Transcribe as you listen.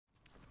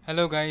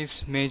Hello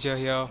guys, Major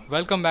here.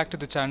 Welcome back to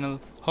the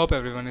channel. Hope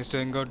everyone is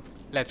doing good.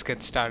 Let's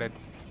get started.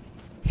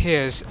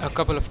 Here's a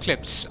couple of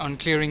clips on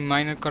clearing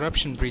minor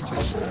corruption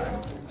breaches.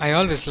 I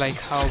always like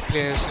how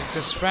players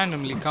just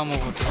randomly come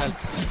over to help.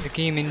 The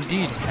game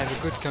indeed has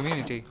a good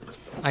community.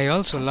 I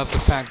also love the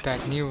fact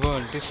that New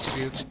World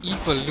distributes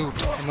equal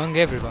loot among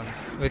everyone.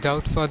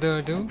 Without further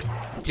ado,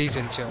 please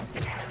enjoy.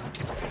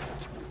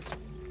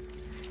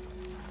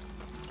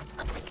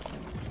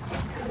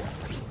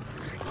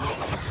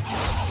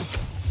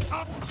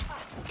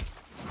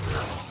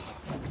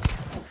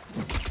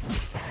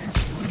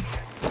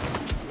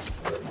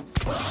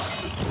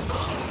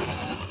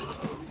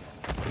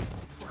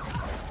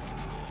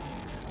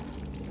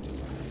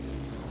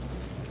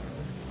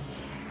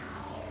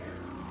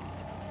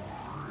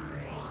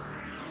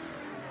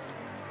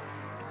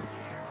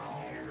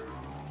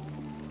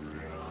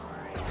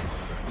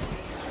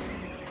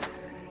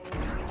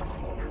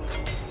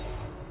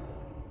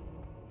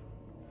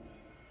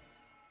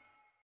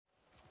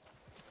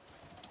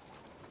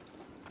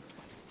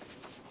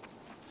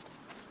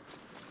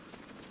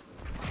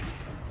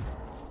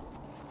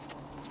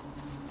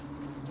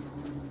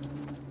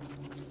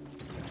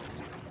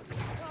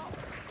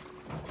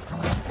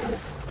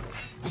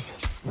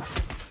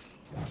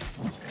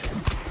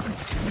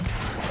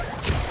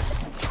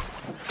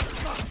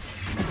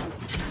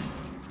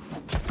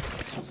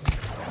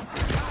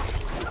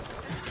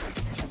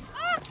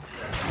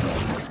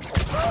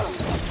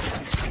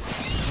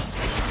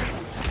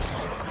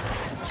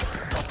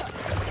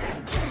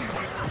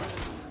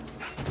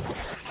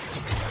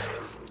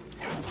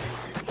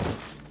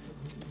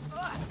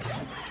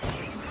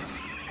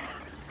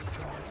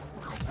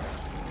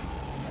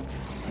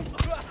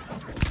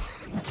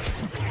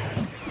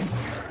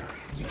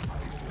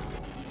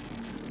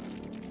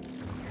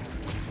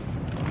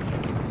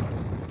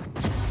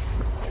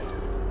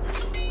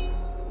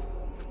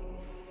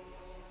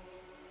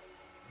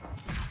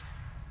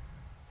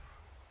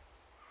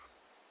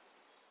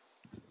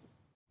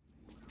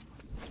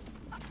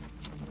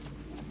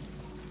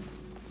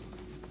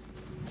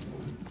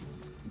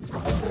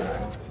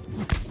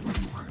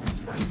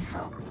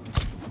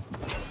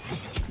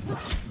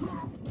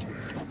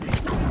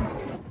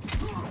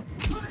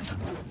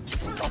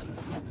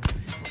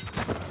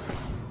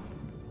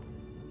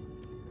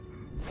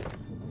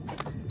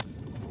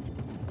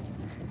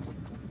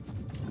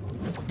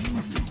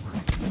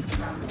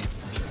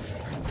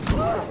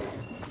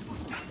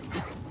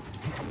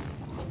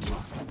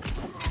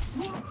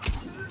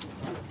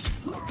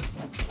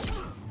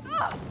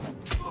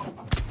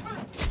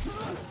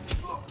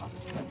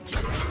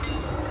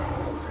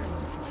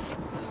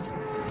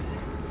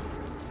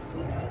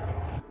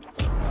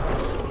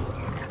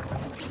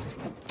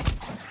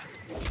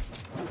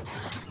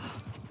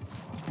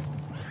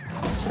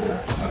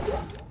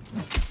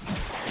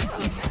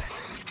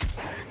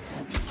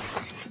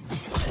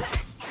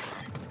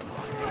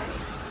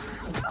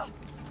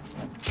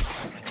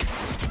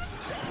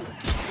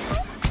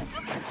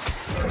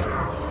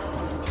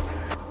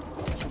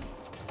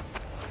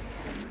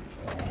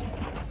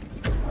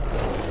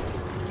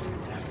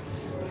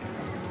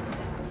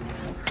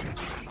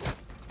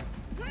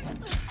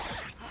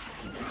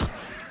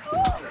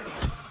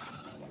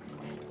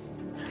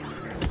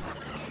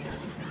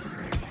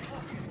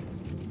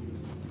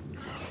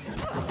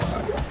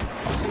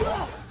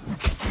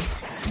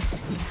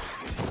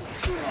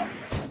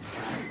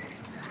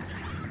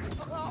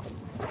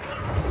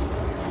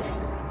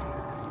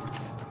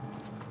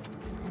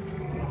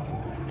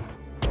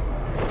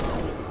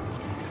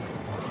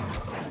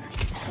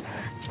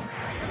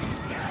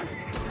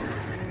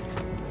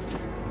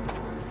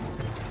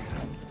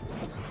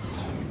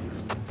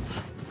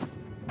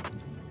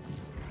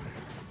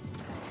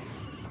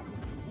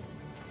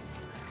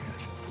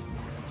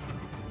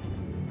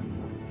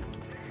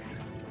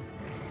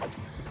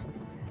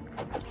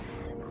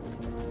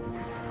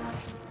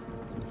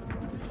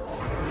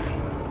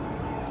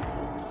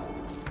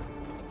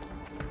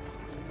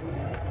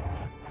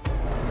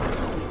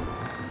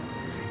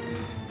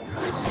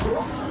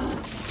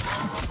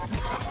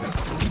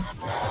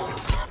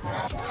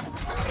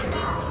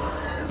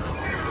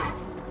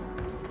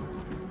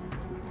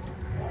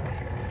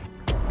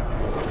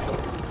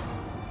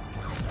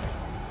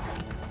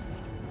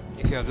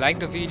 If you have liked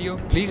the video,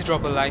 please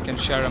drop a like and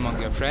share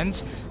among your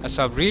friends. A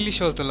sub really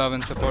shows the love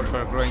and support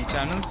for a growing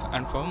channel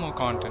and for more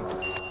content.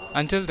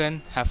 Until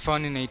then, have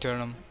fun in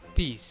Aeternum.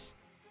 Peace.